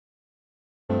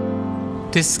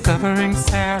discovering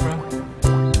Sarah,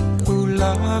 who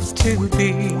loves to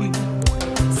be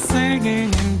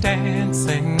singing and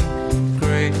dancing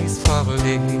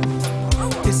gracefully.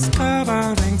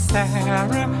 Discovering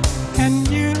Sarah and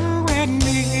you and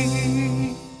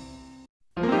me.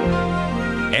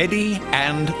 Eddie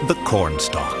and the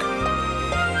Cornstalk.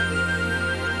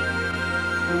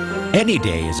 Any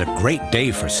day is a great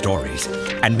day for stories,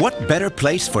 and what better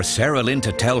place for Sarah Lynn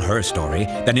to tell her story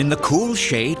than in the cool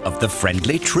shade of the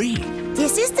friendly tree?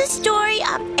 This is the story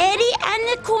of Eddie and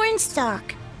the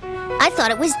Cornstalk. I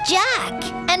thought it was Jack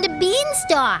and a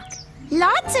beanstalk.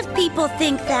 Lots of people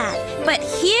think that, but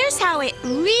here's how it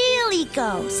really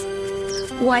goes.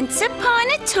 Once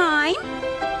upon a time,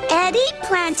 Eddie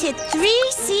planted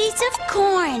 3 seeds of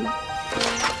corn.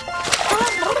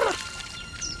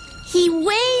 He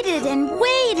waited and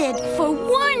waited for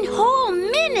 1 whole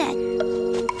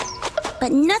minute,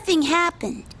 but nothing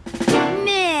happened.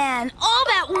 Man, all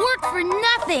that work for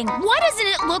nothing. Why doesn't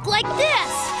it look like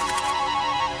this?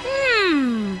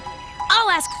 I'll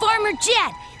ask Farmer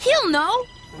Jed. He'll know.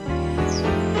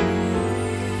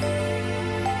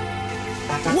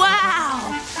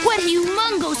 Wow! What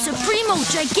humongo, supremo,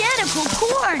 gigantical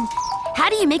corn! How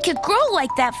do you make it grow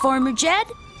like that, Farmer Jed?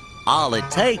 All it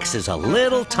takes is a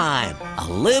little time, a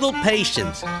little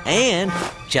patience, and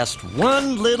just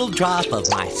 1 little drop of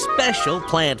my special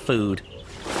plant food.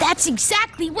 That's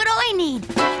exactly what I need.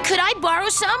 Could I borrow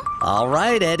some? All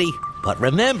right, Eddie. But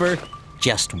remember,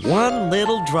 just 1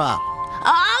 little drop.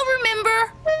 I'll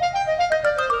remember.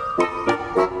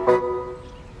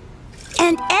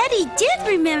 And Eddie did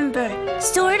remember,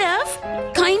 sort of,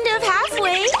 kind of,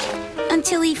 halfway,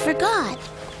 until he forgot.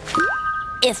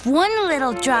 If 1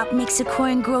 little drop makes a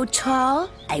corn grow tall,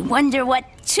 I wonder what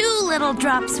 2 little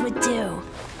drops would do.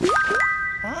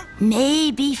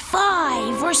 Maybe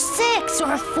 5 or 6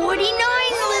 or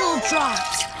 49 little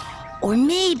drops. Or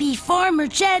maybe Farmer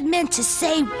Jed meant to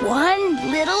say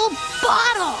 1 little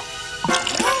bottle.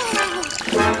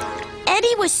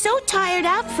 Eddie was so tired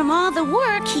out from all the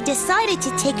work, he decided to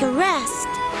take a rest.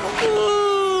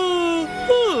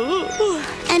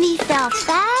 And he fell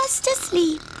fast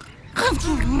asleep.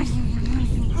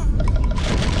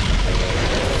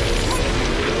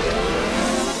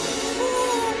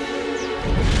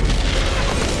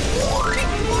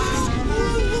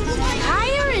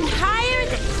 Higher and higher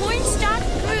the cornstalk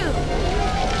grew.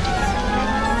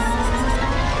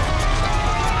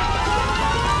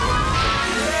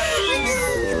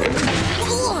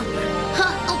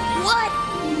 What?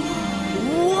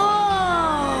 Whoa!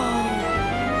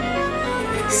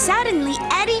 Suddenly,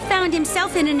 Eddie found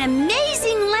himself in an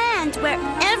amazing land where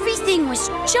everything was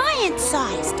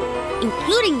giant-sized,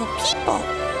 including the people.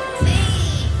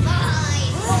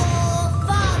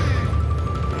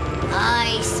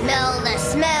 I smell the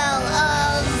smell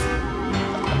of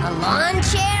a lawn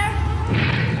chair.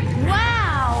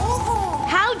 Wow!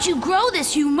 How'd you grow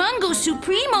this humongo,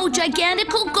 supremo,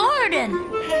 gigantical garden?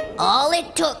 All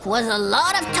it took was a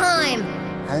lot of time,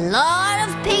 a lot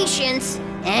of patience,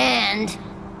 and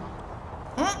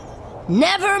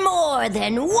never more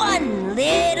than 1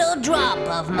 little drop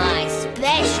of my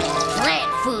special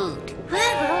plant food.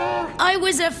 I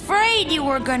was afraid you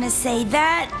were gonna say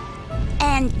that.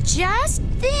 And just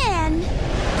then,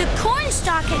 the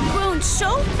cornstalk had grown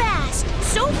so fast,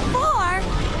 so far,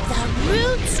 the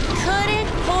roots couldn't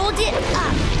hold it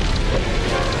up.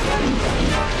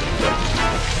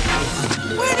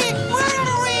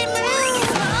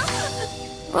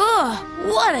 Oh,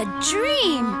 what a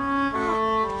dream!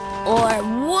 Or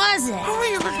was it?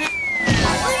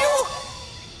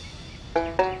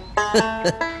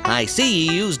 I see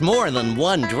you used more than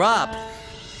 1 drop.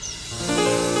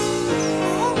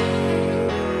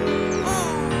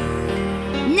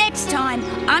 Next time,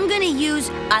 I'm gonna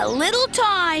use a little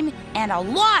time and a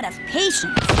lot of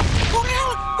patience.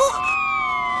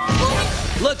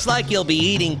 Looks like you'll be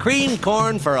eating cream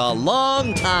corn for a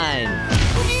long time.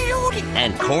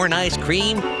 And corn ice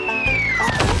cream,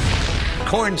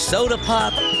 corn soda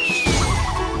pop,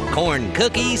 corn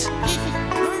cookies,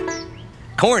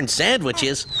 corn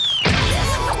sandwiches,